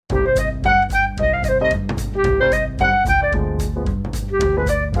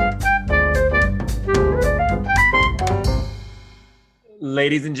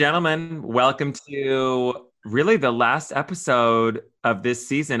Ladies and gentlemen, welcome to really the last episode of this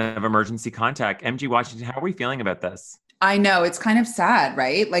season of Emergency Contact. MG Washington, how are we feeling about this? I know it's kind of sad,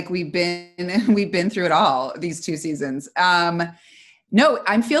 right? Like we've been we've been through it all these two seasons. No,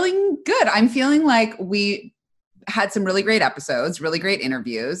 I'm feeling good. I'm feeling like we had some really great episodes, really great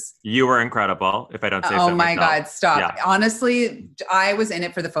interviews. You were incredible, if I don't say Oh so my myself. God, stop. Yeah. Honestly, I was in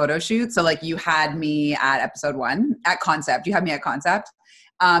it for the photo shoot. So like you had me at episode one at concept. You had me at concept.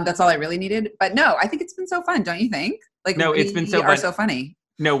 That's all I really needed. But no, I think it's been so fun, don't you think? Like No, it's been we so are fun. so funny.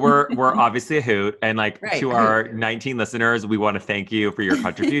 No, we're obviously a hoot. And like Right. to our 19 listeners, we want to thank you for your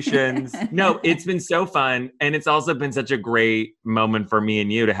contributions. No, it's been so fun. And it's also been such a great moment for me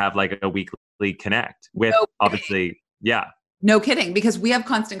and you to have like a weekly connect with No kidding. obviously, yeah. No kidding, because we have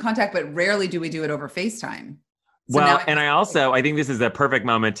constant contact, but rarely do we do it over FaceTime. So now Well, and I think this is a perfect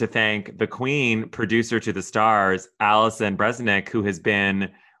moment to thank the queen, producer to the stars, Allison Bresnick, who has been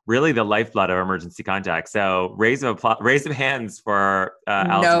really the lifeblood of Emergency Contact. So raise of hands for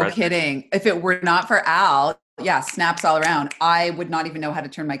Allison no Bresnick. kidding. If it were not for Al, yeah, snaps all around. I would not even know how to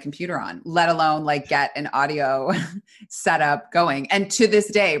turn my computer on, let alone like get an audio setup going. And to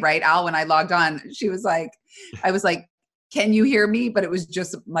this day, right, Al, when I logged on, I was like, can you hear me? But it was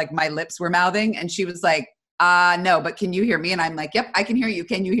just like my lips were mouthing. And she was like, no, but can you hear me? And I'm like, yep, I can hear you.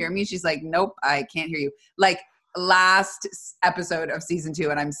 Can you hear me? She's like, nope, I can't hear you. Like last episode of season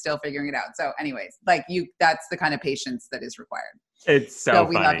 2, and I'm still figuring it out. So anyways, like that's the kind of patience that is required. It's So so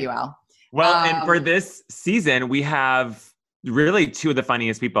we love funny. you, Al. Well, and for Um, this season, we have really two of the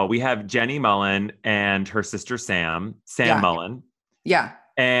funniest people. We have Jenny Mullen and her sister Sam yeah, Mullen. yeah,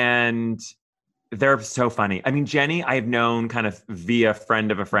 And they're so funny. I mean, Jenny, I've known kind of via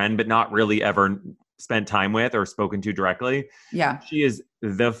friend of a friend, but not really ever spent time with or spoken to directly. yeah. She is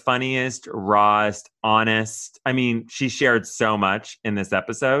the funniest, rawest, honest. I mean, she shared so much in this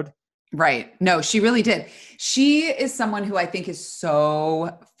episode. Right. No, she really did. She is someone who I think is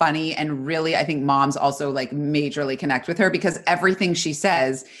so funny and really, I think moms also like majorly connect with her because everything she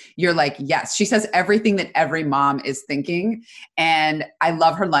says, you're like, yes, she says everything that every mom is thinking. And I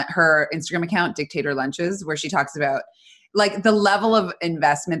love her Instagram account, Dictator Lunches, where she talks about like the level of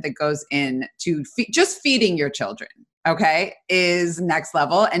investment that goes in to just feeding your children. Okay, is next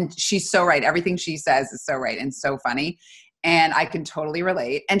level. And she's so right. Everything she says is so right and so funny. And I can totally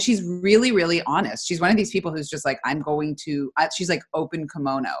relate. And she's really, really honest. She's one of these people who's just like, she's like open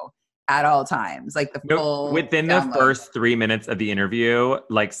kimono at all times, like the No, full within the download. first 3 minutes of the interview,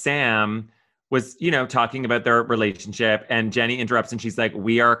 like Sam was, talking about their relationship, and Jenny interrupts and she's like,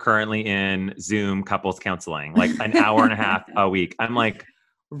 "We are currently in Zoom couples counseling, like an hour and a half a week." I'm like,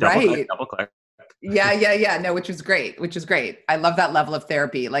 double click, Right. double click. Yeah. No, which is great, which is great. I love that level of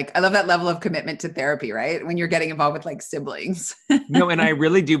therapy. Like, I love that level of commitment to therapy, right? When you're getting involved with like siblings. No, and I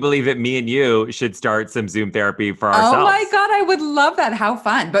really do believe that me and you should start some Zoom therapy for Oh my ourselves. God, I would love that. How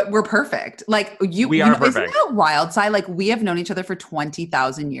fun. But we're perfect. Like We you are know, isn't perfect. that wild, Si? Like we have known each other for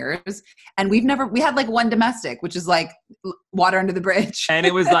 20,000 years and we had like one domestic, which is like water under the bridge. And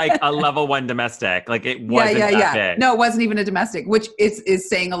it was like a level one domestic. Like it Yeah, wasn't yeah, that yeah. big. No, it wasn't even a domestic, which is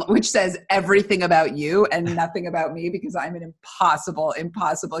saying, which says everything about you and nothing about me because I'm an impossible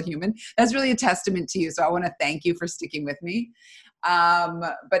human. That's really a testament to you. So I want to thank you for sticking with me.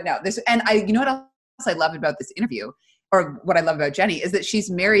 But no, you know what else I love about this interview, or what I love about Jenny, is that she's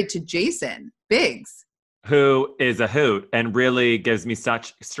married to Jason Biggs. Who is a hoot and really gives me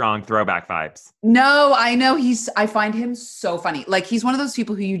such strong throwback vibes. No, I know I find him so funny. Like he's one of those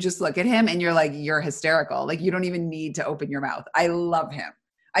people who you just look at him and you're like, you're hysterical. Like you don't even need to open your mouth. I love him.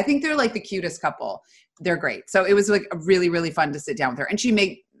 I think they're like the cutest couple. They're great. So it was like really, really fun to sit down with her. And she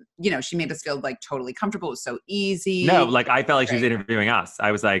made us feel like totally comfortable. It was so No, easy. like I felt like she was Great. interviewing us.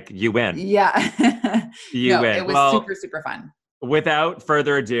 I was like, you win. Yeah. You No, win. it was Well, super, super fun. without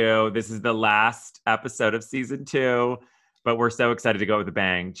further ado, this is the last episode of season 2, but we're so excited to go with a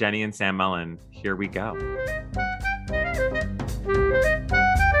bang. Jenny and Sam Mullen, here we go.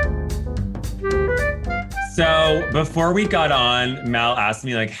 So before we got on, Mel asked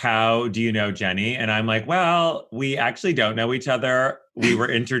me, like, how do you know Jenny? And I'm like, well, we actually don't know each other. We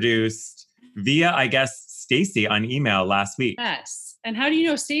were introduced via, I guess, Stacy on email last week. Yes. And how do you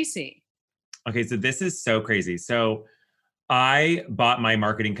know Stacy? Okay, so this is so crazy. So I bought my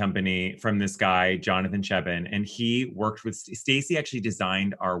marketing company from this guy, Jonathan Chebin, and he worked with Stacy, actually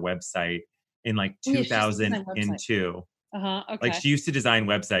designed our website in like Oh, yeah, she used to design websites. 2002. Okay. Like she used to design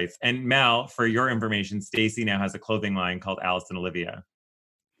websites. And Mel, for your information, Stacy now has a clothing line called Alice and Olivia.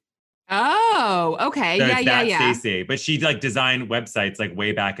 Oh, okay. So Yeah, it's yeah, that yeah. Stacey, but she like designed websites like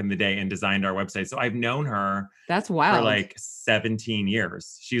way back in the day and designed our website. So I've known her That's for wild. like 17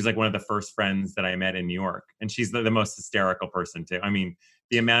 years. She was like one of the first friends that I met in New York. And she's the most hysterical person too. I mean,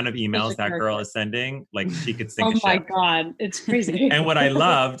 the amount of emails that girl is sending, like she could sink Oh a my ship. God. It's crazy. And what I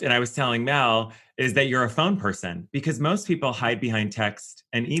loved, and I was telling Mel, is that you're a phone person because most people hide behind text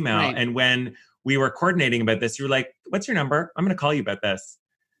and email. Right. And when we were coordinating about this, you were like, what's your number? I'm going to call you about this.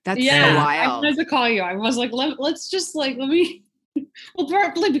 That's Yeah, so I wild. wanted to call you. I was like, let's just like, let me, well,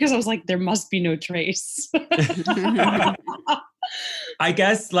 partly because I was like, there must be no trace. I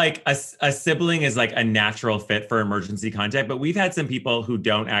guess like a sibling is like a natural fit for emergency contact, but we've had some people who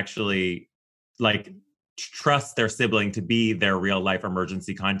don't actually like trust their sibling to be their real life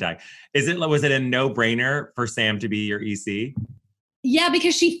emergency contact. Was it a no-brainer for Sam to be your EC? Yeah,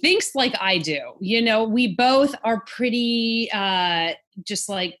 because she thinks like I do. You know, we both are pretty just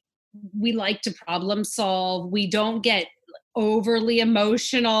like we like to problem solve. We don't get overly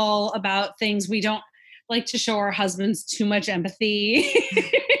emotional about things. We don't like to show our husbands too much empathy.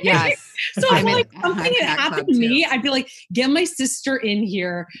 Yes. So if I'm in- like I'm something in had that happened club to me, too. I'd be like, get my sister in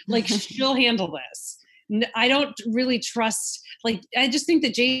here. Like she'll handle this. I don't really trust, like, I just think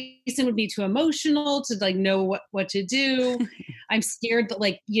that Jason would be too emotional to like know what to do. I'm scared that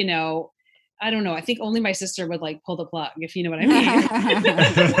like, you know, I don't know. I think only my sister would like pull the plug, if you know what I mean.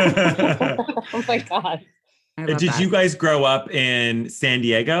 Oh my God. I love Did that. you guys grow up in San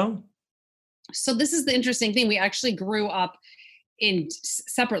Diego? So this is the interesting thing. We actually grew up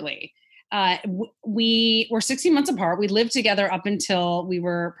separately. We were 16 months apart. We lived together up until we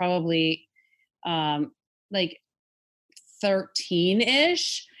were probably like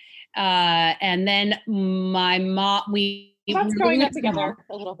 13-ish. And then my mom, That's growing up together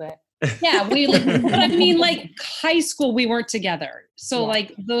a little bit. Yeah, we lived, but I mean, like high school, we weren't together. So Yeah.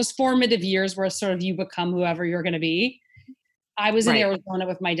 like those formative years where sort of you become whoever you're going to be. I was in Right. Arizona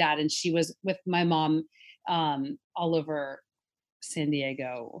with my dad, and she was with my mom all over San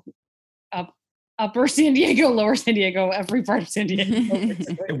Diego, upper San Diego, lower San Diego, every part of San Diego.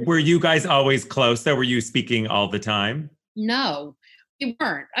 Were you guys always close though? Were you speaking all the time? No, we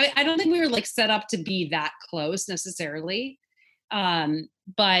weren't. I don't think we were like set up to be that close necessarily.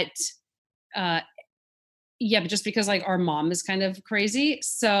 But yeah, but just because like our mom is kind of crazy.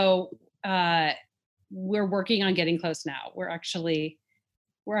 So we're working on getting close now. We're actually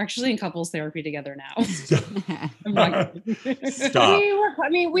in couples therapy together now. I'm not kidding. Stop. We were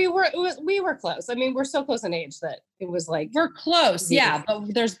close. I mean, we're so close in age that it was like We're close, yeah.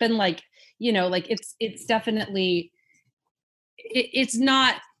 But there's been like, you know, like it's definitely it's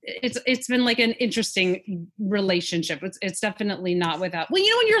not. It's been like an interesting relationship. It's definitely not without. Well,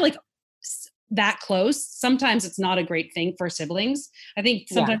 you know, when you're like that close, sometimes it's not a great thing for siblings. I think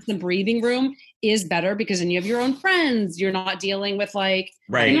sometimes the breathing room is better because then you have your own friends. You're not dealing with like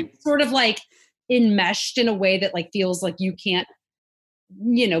Right. you're not sort of like enmeshed in a way that like feels like you can't,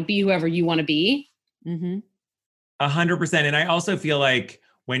 you know, be whoever you want to be. 100%. And I also feel like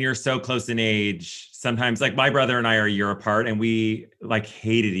when you're so close in age, sometimes like my brother and I are a year apart and we like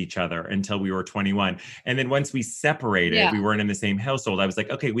hated each other until we were 21. And then once we separated, we weren't in the same household. I was like,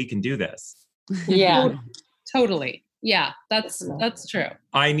 okay, we can do this. Yeah. Totally. Yeah, that's true.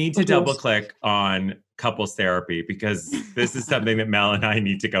 I need to double click on couples therapy because this is something that Mel and I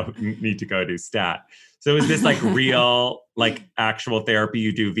need to go to stat. So is this like real, like actual therapy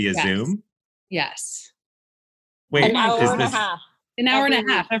you do via Zoom? Yes. Wait, An hour is and a this half. An hour and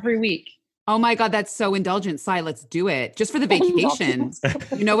a half every week. Oh my God, that's so indulgent. Sai, let's do it. Just for the vacation.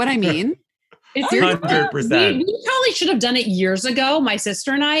 You know what I mean? It's 100%. We probably should have done it years ago, my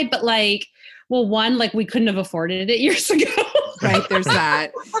sister and I, but like, well, one, like we couldn't have afforded it years ago. Right, there's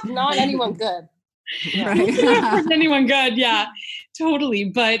that. Not anyone good. Right. Anyone good? Yeah, totally.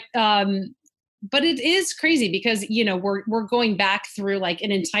 But it is crazy because, you know, we're going back through like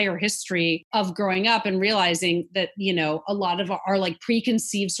an entire history of growing up and realizing that, you know, a lot of our like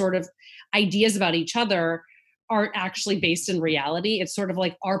preconceived sort of ideas about each other aren't actually based in reality. It's sort of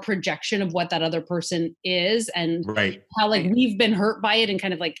like our projection of what that other person is and how like we've been hurt by it and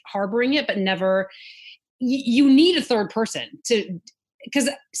kind of like harboring it, but never, you need a third person because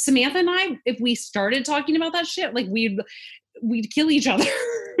Samantha and I, if we started talking about that shit, like we'd kill each other.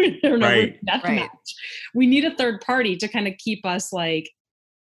 Deathmatch. We need a third party to kind of keep us like,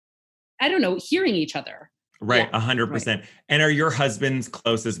 I don't know, hearing each other. Right, 100%. And are your husbands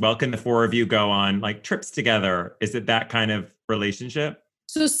close as well? Can the four of you go on like trips together? Is it that kind of relationship?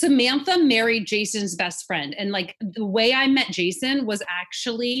 So Samantha married Jason's best friend. And like the way I met Jason was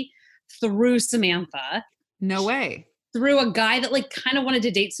actually through Samantha. No way. through a guy that like kind of wanted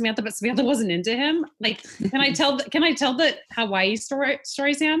to date Samantha, but Samantha wasn't into him. Like, can I tell the Hawaii story,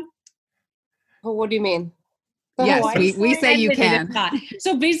 Sam? Oh, what do you mean? Yes, Hawaii we story? say you can.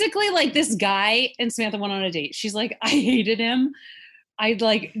 So basically, like this guy and Samantha went on a date. She's like, I hated him. I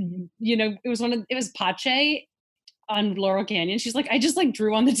like, it was Pache on Laurel Canyon. She's like, I just like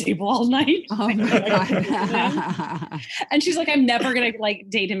drew on the table all night. Oh my God. And she's like, I'm never gonna like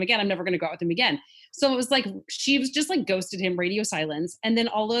date him again. I'm never gonna go out with him again. So it was like she was just like ghosted him, radio silence. And then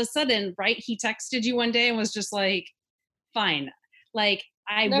all of a sudden, right, he texted you one day and was just like, fine. Like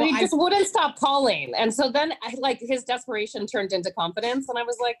he just wouldn't stop calling. And so then like his desperation turned into confidence. And I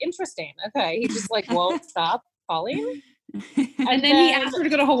was like, interesting. Okay. He just like won't stop calling. And then he asked her to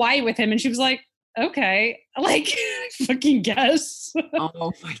go to Hawaii with him and she was like, okay, like fucking guess.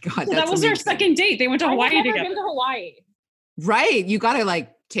 Oh my God. So that was their second date. They went to Hawaii I've never together. been to Hawaii. Right. You got to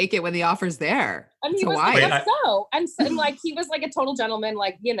like take it when the offer's there. And It's he was Hawaii. like, let's go. And like, he was like a total gentleman,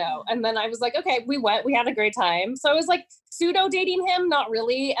 like, and then I was like, okay, we went, we had a great time. So I was like pseudo dating him, not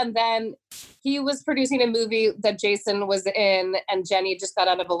really. And then he was producing a movie that Jason was in and Jenny just got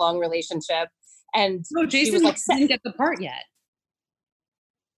out of a long relationship. And no, Jason was like, didn't get the part yet.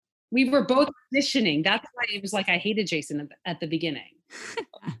 We were both auditioning. That's why it was like, I hated Jason at the beginning.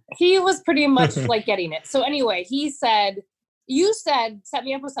 He was pretty much like getting it. So anyway, you said, set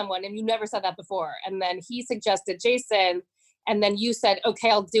me up with someone, and you never said that before. And then he suggested Jason, and then you said, okay,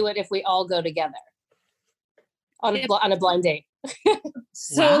 I'll do it if we all go together on a blind date.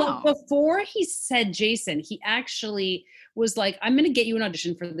 So before he said Jason, he actually was like, I'm going to get you an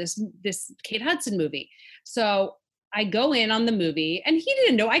audition for this Kate Hudson movie. So I go in on the movie and he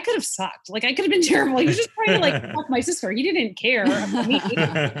didn't know. I could have sucked. Like I could have been terrible. He was just trying to like fuck my sister. He didn't care about me,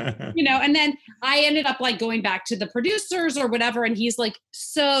 and then I ended up like going back to the producers or whatever. And he's like,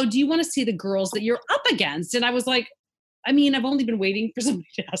 so do you want to see the girls that you're up against? And I was like, I mean, I've only been waiting for somebody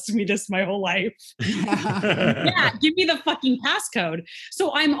to ask me this my whole life. Yeah, give me the fucking passcode.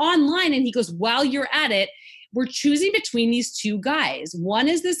 So I'm online and he goes, while you're at it, we're choosing between these two guys. One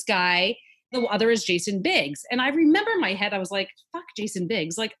is this guy, the other is Jason Biggs. And I remember in my head, I was like, fuck Jason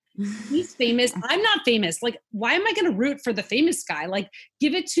Biggs. Like, he's famous. I'm not famous. Like, why am I going to root for the famous guy? Like,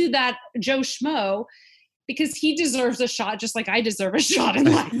 give it to that Joe Schmo because he deserves a shot just like I deserve a shot in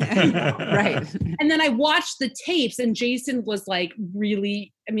life. Right. And then I watched the tapes and Jason was like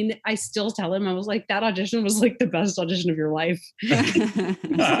really, I mean, I still tell him, I was like, that audition was like the best audition of your life.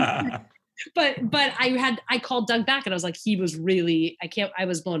 But I called Doug back and I was like, he was really, I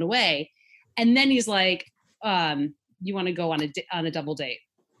was blown away. And then he's like, you want to go on a double date?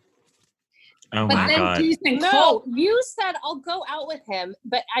 Oh but my then God. Jason No, you said I'll go out with him,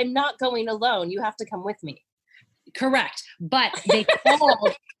 but I'm not going alone. You have to come with me. Correct. But they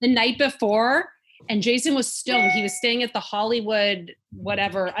called the night before and Jason was stoned. He was staying at the Hollywood,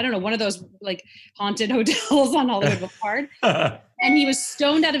 whatever, I don't know, one of those like haunted hotels on Hollywood Boulevard. And he was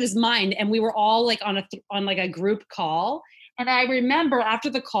stoned out of his mind. And we were all like on like a group call. And I remember after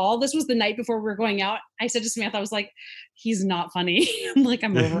the call, this was the night before we were going out. I said to Samantha, I was like, he's not funny. I'm like,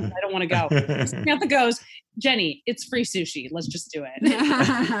 I'm over it. I don't want to go. Samantha goes, Jenny, it's free sushi. Let's just do it. Did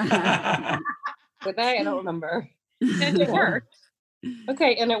I don't remember. And it worked.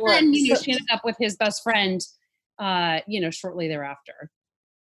 Okay, and it worked. And she ended up with his best friend, shortly thereafter.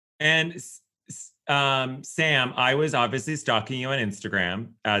 And Sam, I was obviously stalking you on Instagram,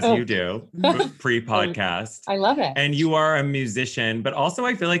 as you do, pre-podcast. I love it. And you are a musician, but also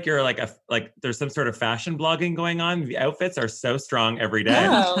I feel like you're like there's some sort of fashion blogging going on. The outfits are so strong every day.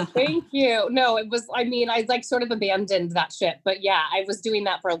 Oh, thank you. No, it was, I mean, I like sort of abandoned that shit, but yeah, I was doing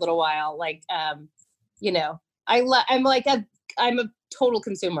that for a little while. Like, I'm a total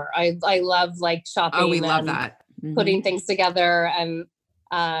consumer. I love like shopping. Oh, we love that. Mm-hmm. Putting things together. And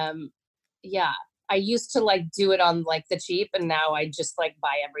yeah, I used to like do it on like the cheap and now I just like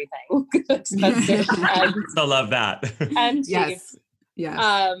buy everything expensive. I love that. And cheap.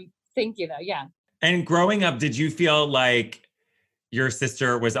 Yes. Thank you though. Yeah. And growing up, did you feel like your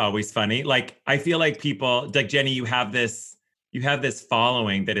sister was always funny? Like, I feel like people like Jenny, you have this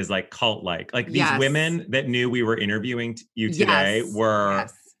following that is like cult-like. Like these women that knew we were interviewing you today were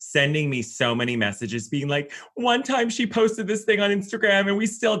sending me so many messages being like, one time she posted this thing on Instagram and we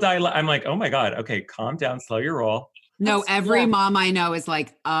still die. I'm like, oh my God. Okay. Calm down. Slow your roll. No, every mom I know is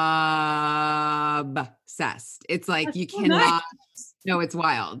like obsessed. It's like, you cannot, no, it's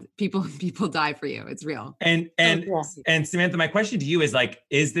wild. People die for you. It's real. And Samantha, my question to you is like,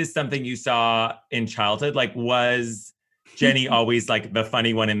 is this something you saw in childhood? Like, was Jenny always like the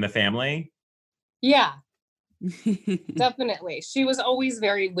funny one in the family? Yeah, definitely. She was always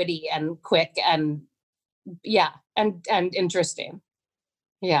very witty and quick and Yeah, and interesting.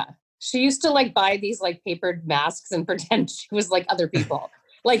 Yeah. She used to like buy these like papered masks and pretend she was like other people.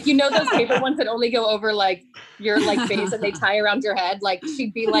 Like, you know, those paper ones that only go over like your like face and they tie around your head. Like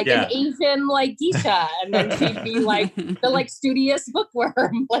she'd be like an Asian like geisha, and then she'd be like the like studious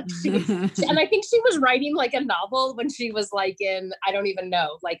bookworm. Like and I think she was writing like a novel when she was like in, I don't even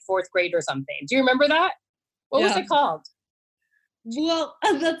know, like 4th grade or something. Do you remember that? What was it called? Well,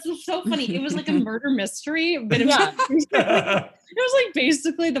 that's so funny. It was like a murder mystery, but it was, it was like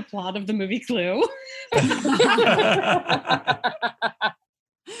basically the plot of the movie Clue.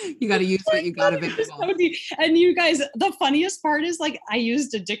 You got to use what you got available. And you guys, the funniest part is like I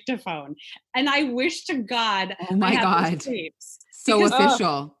used a dictaphone, and I wish to God, oh my God, so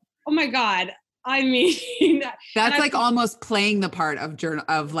official. Oh my God. I mean, that's like almost playing the part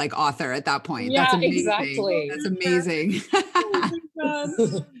of like author at that point. Yeah, that's amazing. Exactly. That's amazing. Oh my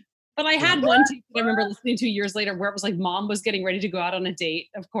God. But I had one tape that I remember listening to years later where it was like mom was getting ready to go out on a date,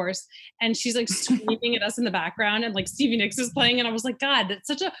 of course. And she's like screaming at us in the background and like Stevie Nicks is playing. And I was like, God, that's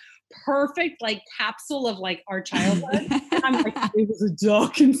such a perfect like capsule of like our childhood. And I'm like, it was a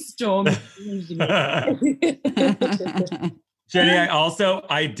dark and stormy. Jenny,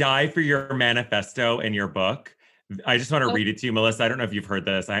 I die for your manifesto in your book. I just want to read it to you, Melissa. I don't know if you've heard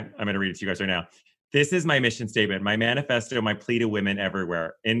this. I'm going to read it to you guys right now. This is my mission statement, my manifesto, my plea to women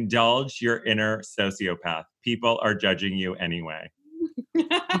everywhere. Indulge your inner sociopath. People are judging you anyway.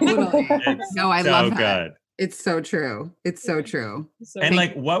 Totally. No, I love that. Good. It's so true. It's so true. And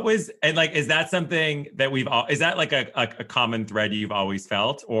like, is that something that is that like a common thread you've always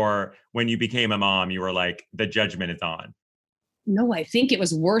felt? Or when you became a mom, you were like, the judgment is on? No, I think it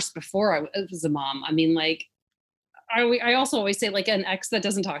was worse before I was a mom. I mean, like, I also always say like an ex that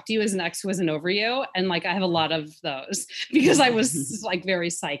doesn't talk to you is an ex who isn't over you. And like, I have a lot of those because I was like very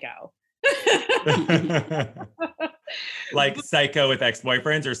psycho. Like psycho with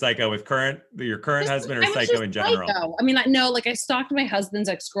ex-boyfriends or psycho with your current husband, or psycho in general? Psycho. I mean, like I stalked my husband's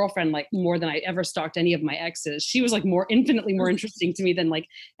ex-girlfriend like more than I ever stalked any of my exes. She was like infinitely more interesting to me than like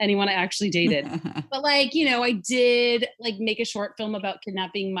anyone I actually dated. But like, you know, I did like make a short film about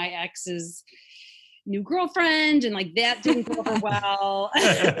kidnapping my ex's new girlfriend, and like that didn't go over well.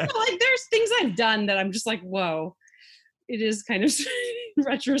 Like there's things I've done that I'm just like, whoa. It is kind of in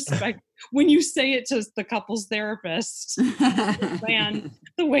retrospect when you say it to the couples therapist and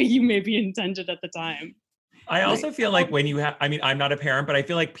the way you maybe intended at the time. I also feel like when you have, I mean, I'm not a parent, but I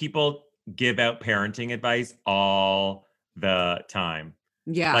feel like people give out parenting advice all the time.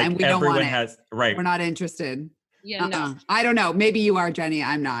 Yeah. Like and we don't want it. Right. We're not interested. Yeah. No. I don't know. Maybe you are, Jenny.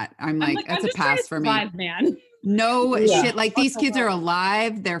 I'm not. I'm like that's a pass for me. Man. No shit. Like these kids are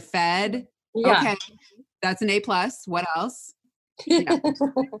alive. They're fed. Yeah. Okay. That's an A+. What else? Yeah.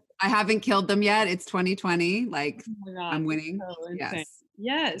 I haven't killed them yet. It's 2020. Like I'm winning. So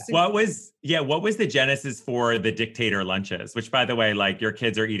yes. What was the genesis for the dictator lunches? Which, by the way, like your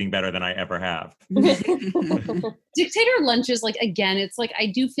kids are eating better than I ever have. Dictator lunches, like again, it's like I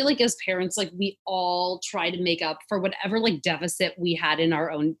do feel like as parents, like we all try to make up for whatever like deficit we had in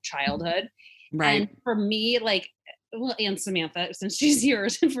our own childhood. Right. And for me, like, well, and Samantha, since she's here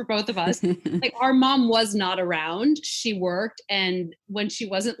for both of us, like our mom was not around. She worked, and when she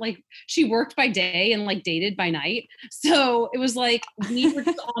wasn't, like, she worked by day and like dated by night. So it was like we were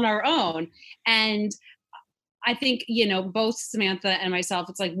just on our own. And I think, you know, both Samantha and myself,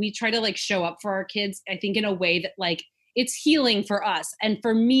 it's like we try to like show up for our kids, I think in a way that like it's healing for us. And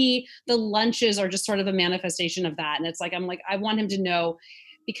for me, the lunches are just sort of a manifestation of that. And it's like, I'm like, I want him to know,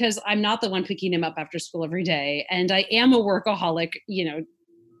 because I'm not the one picking him up after school every day. And I am a workaholic, you know,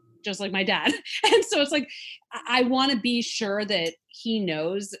 just like my dad. And so it's like, I want to be sure that he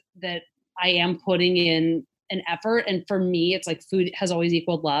knows that I am putting in an effort. And for me, it's like food has always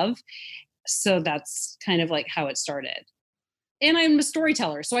equaled love. So that's kind of like how it started. And I'm a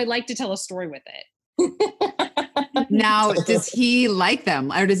storyteller, so I like to tell a story with it. Now, does he like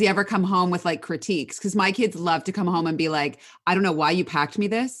them, or does he ever come home with like critiques? Because my kids love to come home and be like, I don't know why you packed me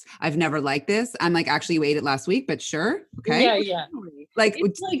this. I've never liked this. I'm like, actually, you ate it last week, but sure. Okay. Yeah. Like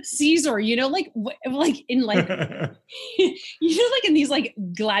it's like Caesar, you know, like in like, you know, like in these like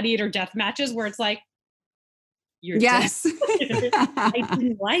gladiator death matches where it's like, yes. I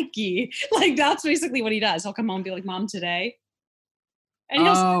didn't like you. Like that's basically what he does. He'll come home and be like, Mom, today. And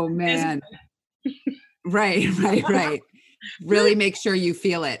oh man. Right. Really make sure you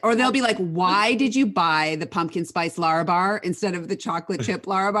feel it. Or they'll be like, why did you buy the pumpkin spice Larabar instead of the chocolate chip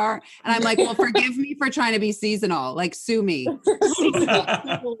Larabar? And I'm like, well, forgive me for trying to be seasonal. Like, sue me.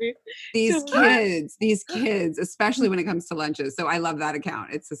 These kids, especially when it comes to lunches. So I love that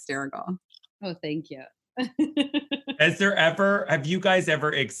account. It's hysterical. Oh, thank you. Have you guys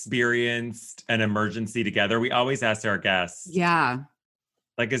ever experienced an emergency together? We always ask our guests. Yeah.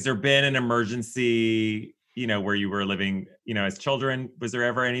 Like, has there been an emergency, where you were living, as children? Was there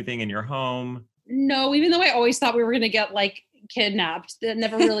ever anything in your home? No, even though I always thought we were going to get like kidnapped. That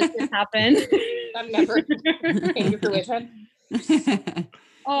never really did happen. That never came to fruition.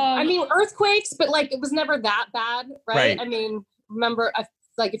 I mean, earthquakes, but like, it was never that bad, right? I mean, remember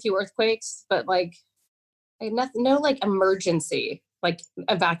like a few earthquakes, but like, no like emergency, like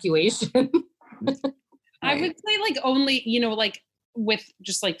evacuation. I would say like only, like with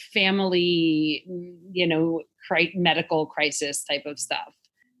just like family, medical crisis type of stuff.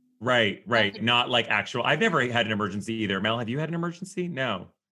 Right. Not like actual. I've never had an emergency either. Mel, have you had an emergency? No.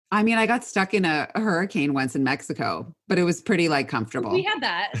 I mean, I got stuck in a hurricane once in Mexico, but it was pretty like comfortable. We had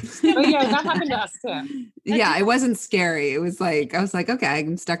that. Oh yeah, that happened to us too. Yeah, it wasn't scary. It was like, I was like, okay,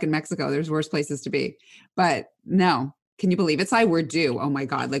 I'm stuck in Mexico. There's worse places to be. But no, can you believe it, Si? We're due. Oh my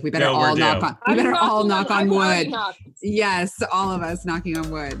God. Like we better all knock on wood. Yes, all of us knocking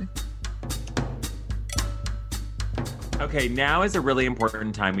on wood. Okay, now is a really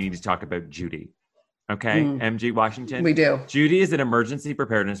important time. We need to talk about Judy. Okay, MG Washington. We do. Judy is an emergency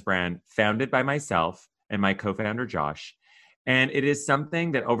preparedness brand founded by myself and my co-founder, Josh. And it is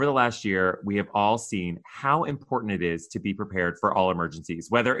something that over the last year, we have all seen how important it is to be prepared for all emergencies,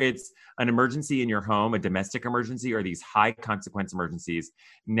 whether it's an emergency in your home, a domestic emergency, or these high consequence emergencies.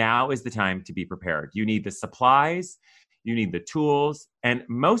 Now is the time to be prepared. You need the supplies, you need the tools, and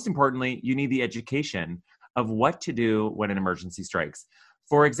most importantly, you need the education of what to do when an emergency strikes.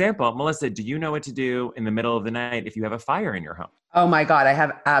 For example, Melissa, do you know what to do in the middle of the night if you have a fire in your home? Oh my God, I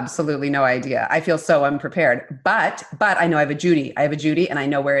have absolutely no idea. I feel so unprepared, but I know I have a Judy. And I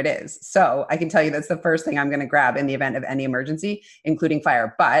know where it is. So I can tell you that's the first thing I'm going to grab in the event of any emergency, including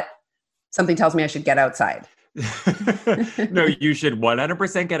fire. But something tells me I should get outside. No, you should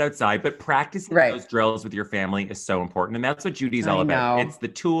 100% get outside, but practicing those drills with your family is so important. And that's what Judy's all about. It's the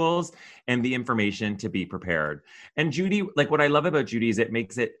tools and the information to be prepared. And Judy, like what I love about Judy is it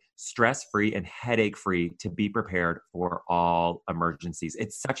makes it stress-free and headache-free to be prepared for all emergencies.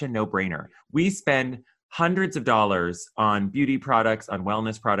 It's such a no-brainer. We spend hundreds of dollars on beauty products, on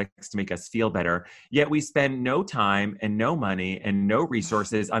wellness products to make us feel better. Yet we spend no time and no money and no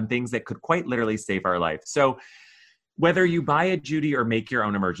resources on things that could quite literally save our life. So whether you buy a Judy or make your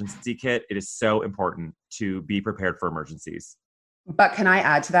own emergency kit, it is so important to be prepared for emergencies. But can I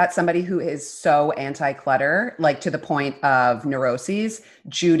add to that, somebody who is so anti-clutter, like to the point of neuroses,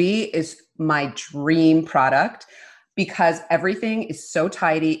 Judy is my dream product. Because everything is so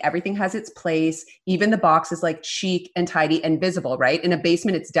tidy, everything has its place. Even the box is like chic and tidy and visible, right? In a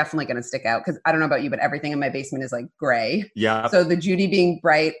basement, it's definitely going to stick out because I don't know about you, but everything in my basement is like gray. Yeah. So the Judy being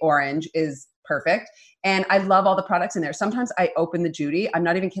bright orange is perfect. And I love all the products in there. Sometimes I open the Judy. I'm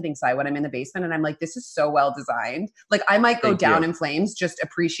not even kidding, Si, when I'm in the basement and I'm like, this is so well designed. Like I might go down in flames just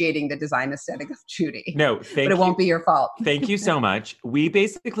appreciating the design aesthetic of Judy. No, but it won't be your fault. Thank you so much. We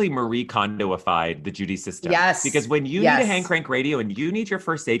basically Marie Kondoified the Judy system. Yes. Because when you need a hand crank radio and you need your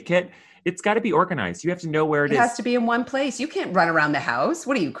first aid kit, it's got to be organized. You have to know where it is. It has to be in one place. You can't run around the house.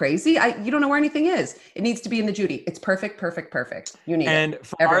 What are you, crazy? You don't know where anything is. It needs to be in the Judy. It's perfect. You need it. And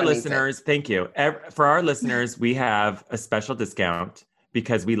for our listeners, thank you. For our listeners, we have a special discount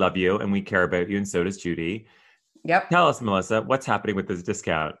because we love you and we care about you, and so does Judy. Yep. Tell us, Melissa, what's happening with this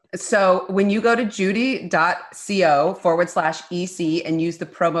discount? So when you go to judy.co/EC and use the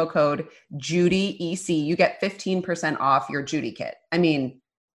promo code JudyEC, you get 15% off your Judy kit. I mean,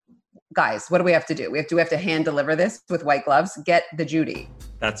 guys, what do we have to do? We have to hand deliver this with white gloves. Get the Judy.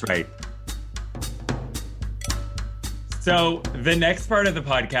 That's right. So the next part of the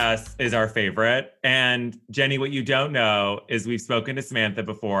podcast is our favorite. And Jenny, what you don't know is we've spoken to Samantha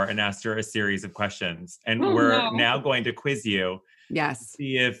before and asked her a series of questions. And we're now going to quiz you. Yes. To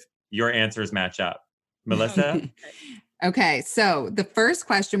see if your answers match up. Melissa? Okay. So the first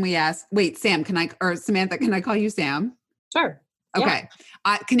question we asked, Samantha, can I call you Sam? Sure. Okay.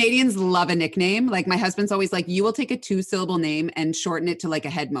 Yeah. Canadians love a nickname. Like my husband's always like, you will take a 2-syllable name and shorten it to like a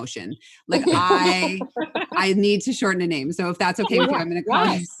head motion. Like I need to shorten a name. So if that's okay with you, I'm going to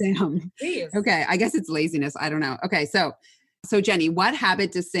call you Sam. Please. Okay. I guess it's laziness. I don't know. Okay. So Jenny, what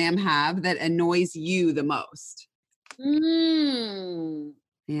habit does Sam have that annoys you the most?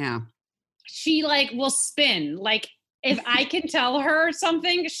 Yeah. She like will spin. Like if I can tell her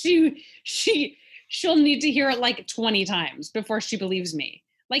something, she'll need to hear it like 20 times before she believes me.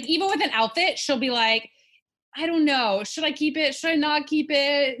 Like even with an outfit, she'll be like, I don't know. Should I keep it? Should I not keep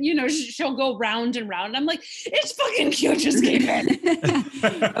it? You know, she'll go round and round. I'm like, it's fucking cute. Just keep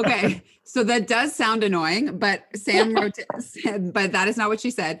it. Okay. So that does sound annoying, but Sam said, but that is not what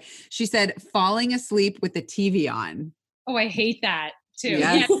she said. She said falling asleep with the TV on. Oh, I hate that too.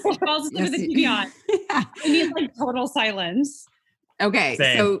 Yes. Yeah, she falls asleep with the TV on. I need like total silence. Okay.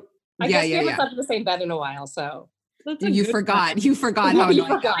 Same. So I guess we haven't slept in the same bed in a while, so. You forgot how annoying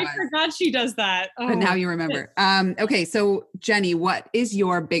that was. I forgot she does that. Oh. But now you remember. Okay, so Jenny, what is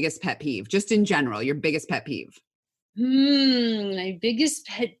your biggest pet peeve? Just in general, your biggest pet peeve. My biggest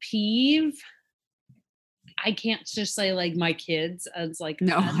pet peeve. I can't just say like my kids as like.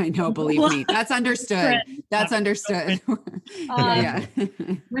 No, I know. Believe me, that's understood. That's understood. Yeah.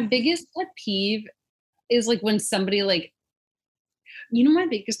 My biggest pet peeve is like when somebody like. You know, my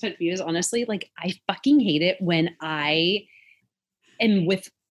biggest pet peeve is honestly, like, I fucking hate it when I am with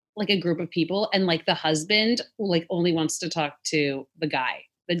like a group of people and like the husband like only wants to talk to the guy.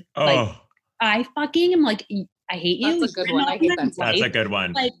 Like, I fucking am like, I hate you. That's a good one. I hate that. That's a good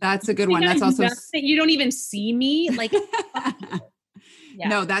one. Like, that's a good one. That's also you don't even see me. Like, yeah.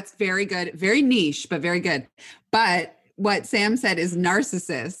 No, that's very good. Very niche, but very good. But what Sam said is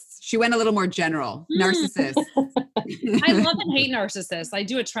narcissists. She went a little more general. Narcissists. I love and hate narcissists. I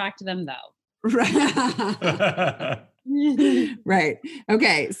do attract them though. Right.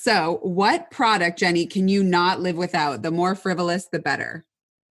 Okay. So what product, Jenny, can you not live without? The more frivolous, the better.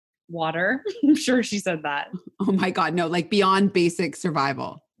 Water. I'm sure she said that. Oh my God. No, like beyond basic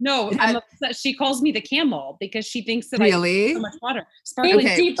survival. No, I'm upset. She calls me the camel because she thinks that I drink so much water. Sparkling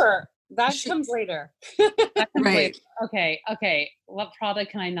deeper. That comes later. Right. Okay. What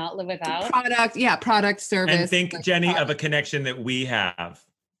product can I not live without? Product, service. And think, like, Jenny, of a connection that we have.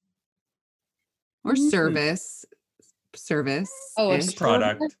 Or service. Oh,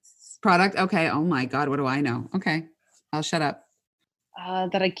 product. Product. Okay. Oh my God. What do I know? Okay. I'll shut up.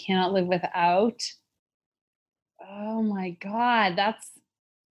 That I cannot live without. Oh my God.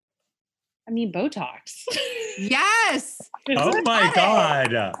 Botox. Yes. Oh my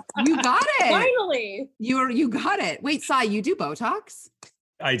God. You got it. Finally. You got it. Wait, Sai, you do Botox?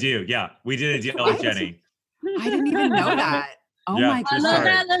 I do. Yeah. We did a deal with Jenny. I didn't even know that. Oh my God. I love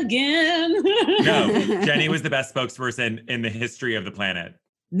that again. No, Jenny was the best spokesperson in the history of the planet.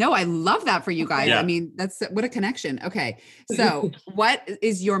 No, I love that for you guys. Yeah. I mean, that's what a connection. Okay. So what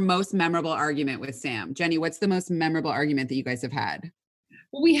is your most memorable argument with Sam? Jenny, what's the most memorable argument that you guys have had?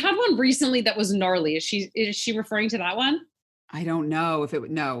 Well, we had one recently that was gnarly. Is she referring to that one? I don't know if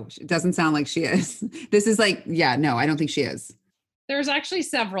no, it doesn't sound like she is. This is like, yeah, no, I don't think she is. There's actually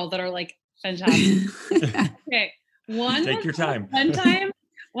several that are like fantastic. Okay. Take your time.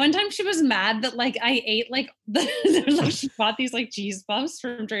 One time she was mad that like I ate like she bought these like cheese puffs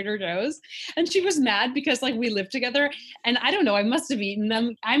from Trader Joe's and she was mad because like we lived together and I don't know, I must have eaten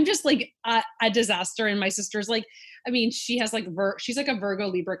them. I'm just like a disaster and my sister's like, I mean, she has like she's like a Virgo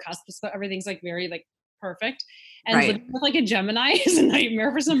Libra cusp, so everything's like very like perfect. And living with like a Gemini is a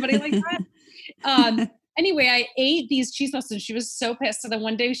nightmare for somebody like that. Anyway, I ate these cheese puffs and she was so pissed. So then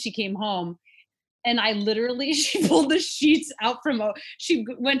one day she came home and she pulled the sheets out she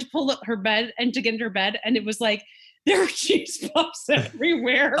went to pull her bed and to get into her bed. And it was like, there were cheese puffs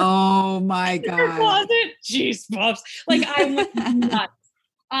everywhere. Oh my God. Her closet, cheese puffs. Like I went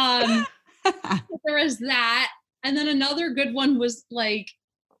nuts. There was that. And then another good one was like,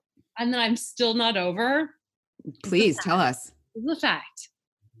 and then I'm still not over. Please tell us. The fact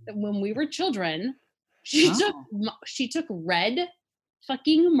that when we were children, she took red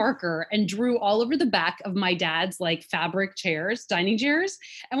fucking marker and drew all over the back of my dad's like fabric chairs, dining chairs.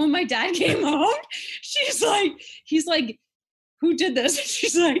 And when my dad came home, he's like, who did this?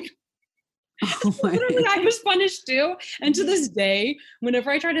 She's like, literally, I was punished too. And to this day,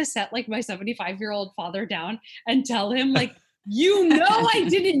 whenever I try to set like my 75-year-old father down and tell him like, you know, I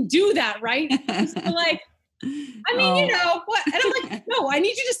didn't do that, right? He's like, I mean, you know what? And I'm like, no, I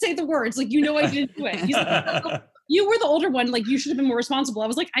need you to say the words. Like, you know, I didn't do it. He's like, oh, you were the older one. Like, you should have been more responsible. I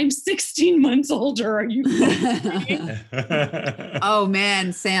was like, I'm 16 months older. Are you? Oh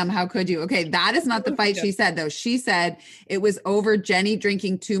man, Sam, how could you? Okay, that is not the fight she said though. She said it was over Jenny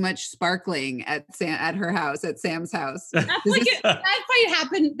drinking too much sparkling at her house, at Sam's house. That's like that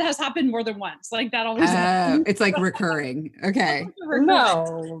fight has happened more than once. Like that always happens. It's like recurring. Okay.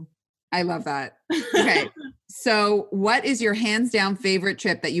 No. I love that. Okay. So what is your hands down favorite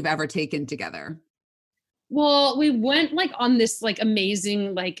trip that you've ever taken together? Well, we went like on this like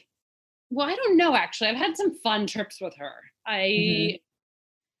amazing, like, well, I don't know, actually. I've had some fun trips with her. I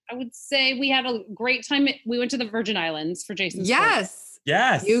would say we had a great time. We went to the Virgin Islands for Jason's birthday.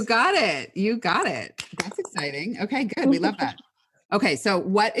 Yes. You got it. That's exciting. exciting. Okay, good. We love that. Okay, so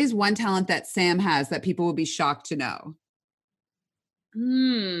what is one talent that Sam has that people would be shocked to know?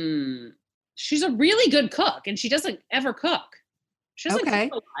 She's a really good cook, and she doesn't ever cook. She doesn't Okay.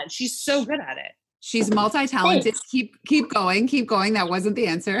 cook a lot. She's so good at it. She's multi-talented. Keep going. Keep going. That wasn't the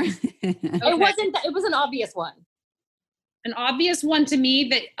answer. It wasn't. It was an obvious one. An obvious one to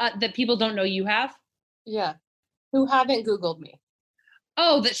me that people don't know you have. Yeah. Who haven't Googled me?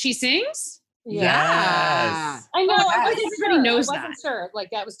 Oh, that she sings? Yes. I know. I Yes. wasn't Everybody sure. knows I wasn't sure. Like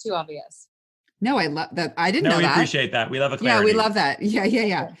that was too obvious. No, I love that. I didn't No, know we that. appreciate that. We love a Yeah, clarity. we love that.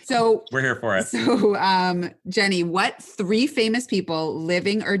 Yeah. So We're here for it. Jenny, what 3 famous people,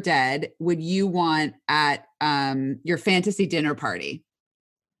 living or dead, would you want at your fantasy dinner party?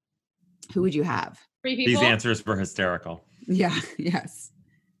 Who would you have? 3 people. These answers were hysterical. Yeah, yes.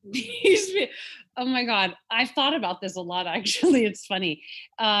 Oh my God. I've thought about this a lot, actually. It's funny.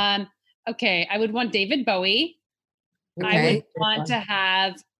 Okay. I would want David Bowie. I Okay. would want to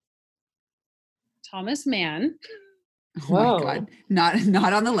have Thomas Mann. Oh Whoa. my God.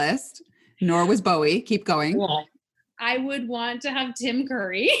 Not on the list. Nor was Bowie. Keep going. Yeah. I would want to have Tim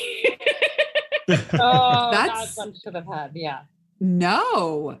Curry. Oh, That's- that one should have had. Yeah.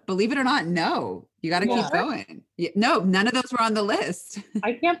 No, believe it or not, no. You got to Yeah. keep going. No, none of those were on the list.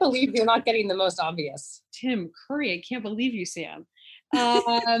 I can't believe you're not getting the most obvious. Tim Curry. I can't believe you, Sam.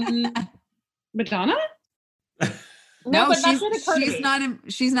 Madonna? No, but that should occur to she's me.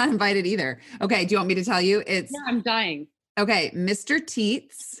 she's not invited either. Okay, do you want me to tell you? It's Yeah, I'm dying. okay, Mr.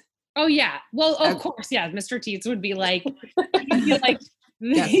 Teets. Oh yeah. Well, of Okay. course, yeah. Mr. Teets would be like, he'd be like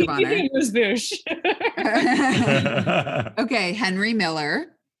Guest of honor. Rose Boosh. Okay, Henry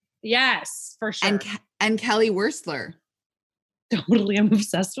Miller Yes, for sure. and Kelly Wurstler. Totally, I'm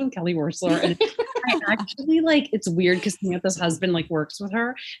obsessed with Kelly Wurstler. And I actually like. It's weird because Samantha's husband like works with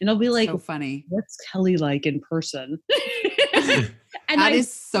her, and I'll be like, So funny. "What's Kelly like in person?" And That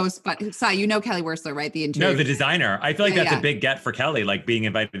is so funny. Sai, you know Kelly Wurstler, right? The interior. No, the designer. I feel like Yeah, that's yeah. a big get for Kelly, like being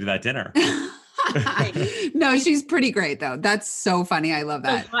invited to that dinner. No, she's pretty great though. That's so funny. I love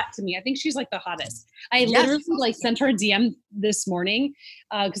so that. hot to me. I think she's like the hottest. I Yes. literally like sent her a DM this morning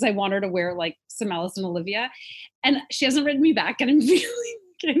because I want her to wear like some Alice and Olivia, and she hasn't written me back, and I'm feeling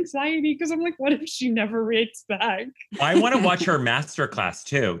like anxiety because I'm like, what if she never writes back? I want to watch her masterclass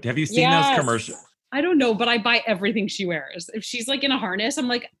too. Have you seen Yes. those commercials? I don't know, but I buy everything she wears. If she's like in a harness, I'm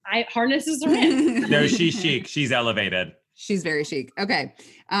like, harnesses are in. No, she's chic. She's elevated. She's very chic. Okay.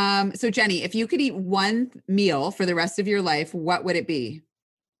 So Jenny, if you could eat one meal for the rest of your life, what would it be?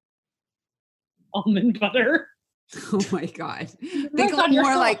 Almond butter. Oh my God. Think my a God, little you're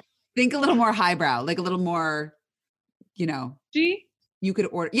more so- think a little more highbrow, like a little more, She you could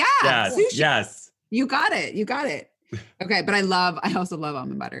order. Yeah. Yes. Sushi. Yes. You got it. You got it. Okay. But I also love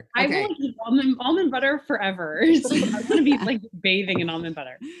almond butter. I Okay. will eat almond butter forever. It's like, I want to be like bathing in almond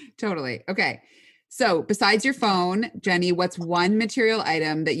butter. Totally. Okay. So besides your phone, Jenny, what's one material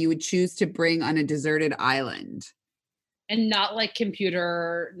item that you would choose to bring on a deserted island? And not like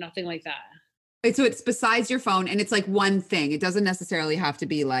computer, nothing like that. So it's besides your phone and it's like one thing. It doesn't necessarily have to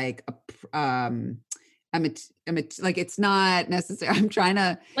be like like it's not necessary. I'm trying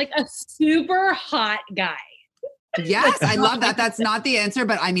to. Like a super hot guy. Yes, I love that. That's not the answer,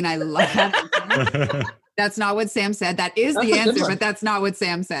 but I mean, I love that. That's not what Sam said. That is That's the a good answer, one. but that's not what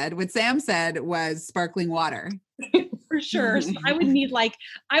Sam said. What Sam said was sparkling water. For sure. So I would need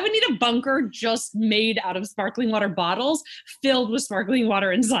a bunker just made out of sparkling water bottles filled with sparkling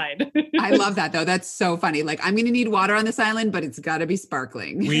water inside. I love that though. That's so funny. Like I'm going to need water on this island, but it's got to be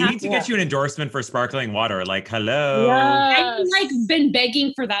sparkling. We need to get you an endorsement for sparkling water. Like, hello. I've Yes. like been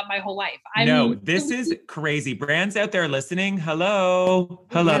begging for that my whole life. No, this is crazy. Brands out there listening. Hello.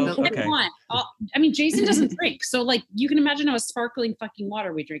 Hello. Yeah, What Okay. I want. I mean, Jason doesn't drink, so like you can imagine how sparkling fucking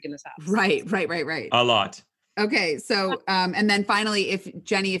water we drink in this house. Right. A lot. Okay. So, and then finally, if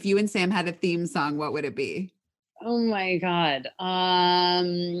you and Sam had a theme song, what would it be? Oh my god. I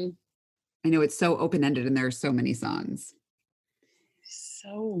know it's so open-ended and there are so many songs.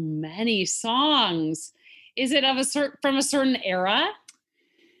 So many songs. Is it of from a certain era?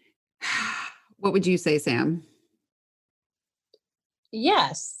 What would you say, Sam?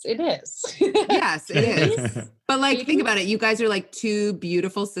 Yes, it is. Yes, it is. But like, think Maybe. about it. You guys are like two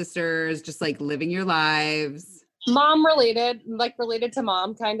beautiful sisters, just like living your lives. Mom related, like related to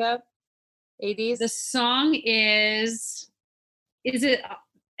mom, kind of. 80s. The song is it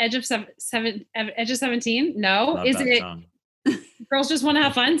Edge of 17? No. Love Is that it song. Girls Just Want to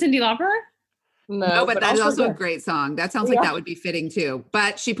Have Fun, Cyndi Lauper? No, but that is also a good. great song. That sounds like that would be fitting too.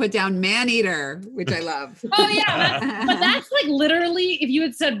 But she put down Man Eater, which I love. Oh yeah, but that's like literally if you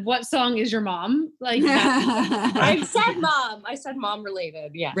had said what song is your mom, like I said mom. I said mom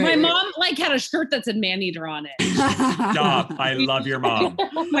related. Yeah. Right, my right. mom like had a shirt that said Man Eater on it. Stop. I love your mom.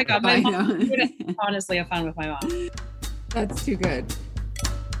 Oh my god, my I mom know. would honestly have fun with my mom. That's too good.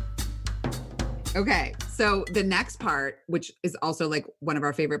 Okay, so the next part, which is also like one of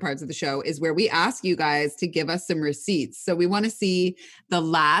our favorite parts of the show, is where we ask you guys to give us some receipts. So we want to see the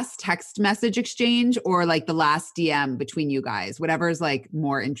last text message exchange or like the last DM between you guys, whatever is like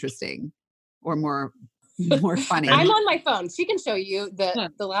more interesting or more funny. I'm on my phone. She can show you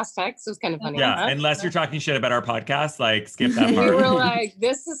the last text. It was kind of funny. Yeah, unless you're talking shit about our podcast, like skip that We part. were like,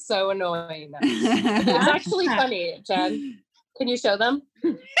 this is so annoying. It's actually funny, Jen. Can you show them?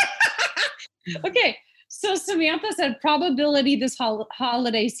 Okay, so Samantha said probability this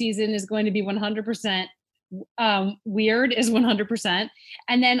holiday season is going to be 100%. Weird is 100%.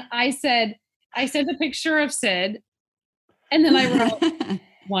 And then I sent a picture of Sid, and then I wrote,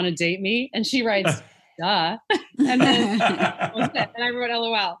 "Want to date me?" And she writes, "Duh." And then and I wrote,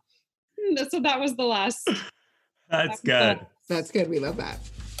 "LOL." So that was the last. That's good. That's good. We love that.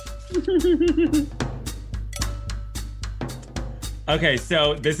 Okay,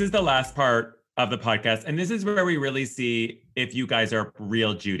 so this is the last part of the podcast, and this is where we really see if you guys are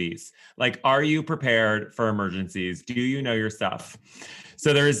real Judies. Like, are you prepared for emergencies? Do you know your stuff?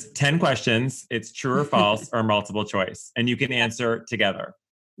 So there's 10 questions. It's true or false or multiple choice, and you can answer together.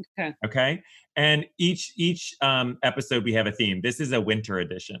 Okay. Okay. And each episode we have a theme. This is a winter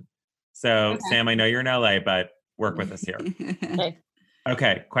edition. So Sam, I know you're in LA, but work with us here. Okay.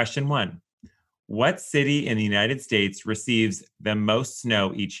 Okay. Question 1. What city in the United States receives the most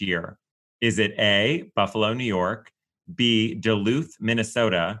snow each year? Is it A, Buffalo, New York, B, Duluth,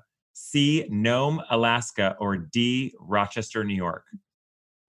 Minnesota, C, Nome, Alaska, or D, Rochester, New York?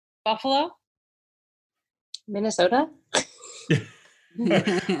 Buffalo? Minnesota?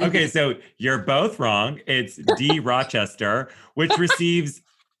 Okay, so you're both wrong. It's D, Rochester, which receives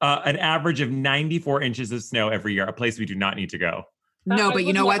an average of 94 inches of snow every year, a place we do not need to go. No, but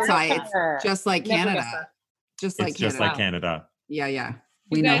you know what, Sai? Never It's just like Never Canada. guessed that. Just like It's just Canada. like Canada. Yeah, yeah. You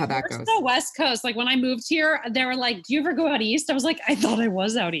We know guys, how that we're goes. still West Coast. Like when I moved here, they were like, "Do you ever go out east?" I was like, "I thought I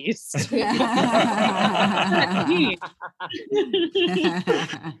was out east."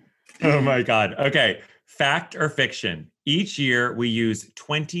 Oh my God. Okay. Fact or fiction? Each year, we use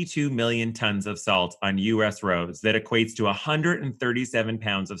 22 million tons of salt on U.S. roads. That equates to 137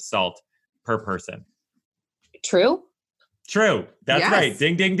 pounds of salt per person. True? True. That's Yes. right.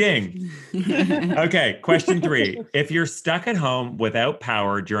 Ding, ding, ding. Okay. Question 3. If you're stuck at home without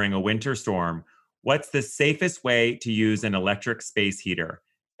power during a winter storm, what's the safest way to use an electric space heater?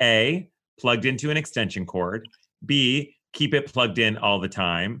 A, plugged into an extension cord. B, keep it plugged in all the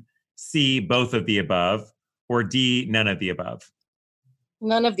time. C, both of the above. Or D, none of the above.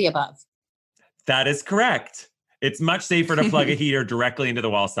 None of the above. That is correct. It's much safer to plug a heater directly into the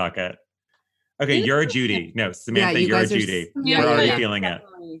wall socket. Okay, you're a Judy. No, Samantha, you you're a guys are Judy. yeah, We're already yeah. feeling it.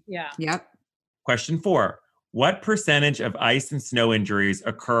 Yeah. Yep. Question 4. What percentage of ice and snow injuries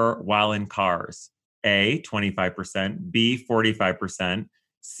occur while in cars? A, 25%, B, 45%,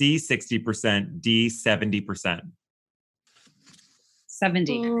 C, 60%, D, 70%.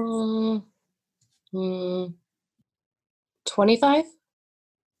 70. 25?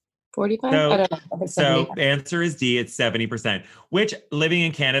 45? So- I don't know. I think So 75. the answer is D, it's 70%, which living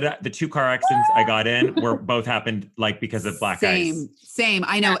in Canada, the 2 car accidents I got in were both happened like because of black ice. Same.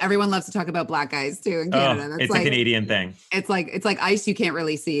 I know everyone loves to talk about black ice too in Canada. Oh, That's it's like a Canadian thing. it's like ice you can't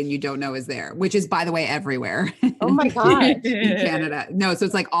really see and you don't know is there, which is by the way everywhere Oh my God. in Canada. No, so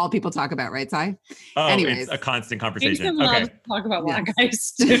it's like all people talk about, right, Sai? Oh, Anyways. it's a constant Jason conversation. loves Okay. to talk about Yeah. black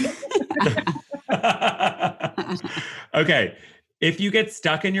ice too. Okay. If you get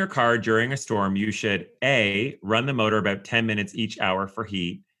stuck in your car during a storm, you should A, run the motor about 10 minutes each hour for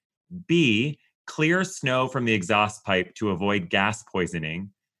heat. B, clear snow from the exhaust pipe to avoid gas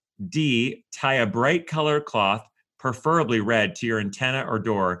poisoning. D, tie a bright colored cloth, preferably red, to your antenna or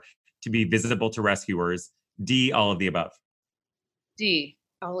door to be visible to rescuers. D, all of the above. D.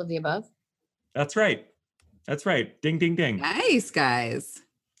 All of the above. That's right. That's right. Ding, ding, ding. Nice, guys.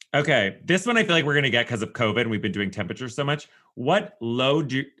 Okay, this one I feel like we're going to get because of COVID and we've been doing temperature so much. What low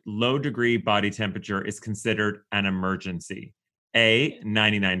degree body temperature is considered an emergency? A,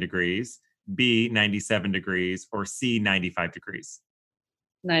 99 degrees, B, 97 degrees, or C, 95 degrees?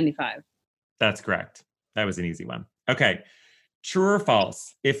 95. That's correct. That was an easy one. Okay, True or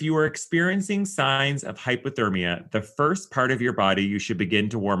false? If you are experiencing signs of hypothermia, the first part of your body you should begin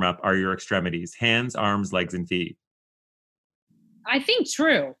to warm up are your extremities, hands, arms, legs, and feet. I think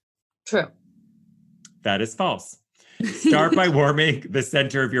true. True. That is false. Start by warming the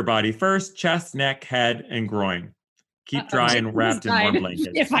center of your body first, chest, neck, head, and groin. Keep dry and wrapped in warm blankets.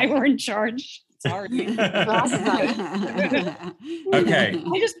 If I were in charge. Sorry. Okay.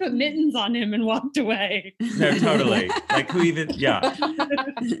 I just put mittens on him and walked away. No, totally. Like who even, yeah.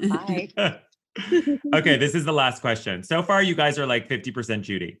 Bye. Okay, this is the last question. So far, you guys are like 50%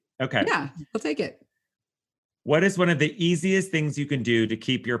 Judy. Okay. Yeah, we'll take it. What is one of the easiest things you can do to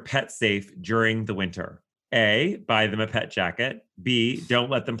keep your pet safe during the winter? A, buy them a pet jacket. B,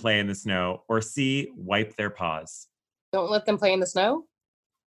 don't let them play in the snow. Or C, wipe their paws. Don't let them play in the snow.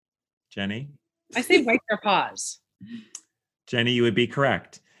 Jenny? I say wipe their paws. Jenny, you would be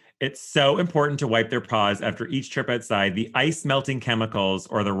correct. It's so important to wipe their paws after each trip outside. The ice melting chemicals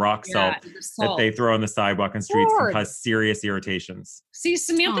or the rock salt that they throw on the sidewalk and streets can cause serious irritations. See,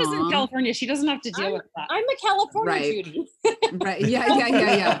 Samantha's in California. She doesn't have to deal with that. I'm a California Right. Judy. Right.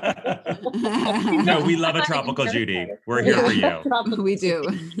 Yeah. No, we love a tropical Judy. We're here for you. We do.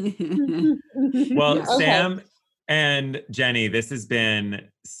 Well, Yeah. Sam and Jenny, this has been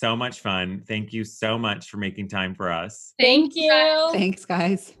so much fun. Thank you so much for making time for us. Thank you. Thanks,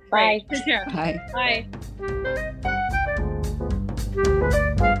 guys. Bye. Take care. Bye.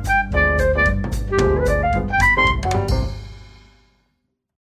 Bye.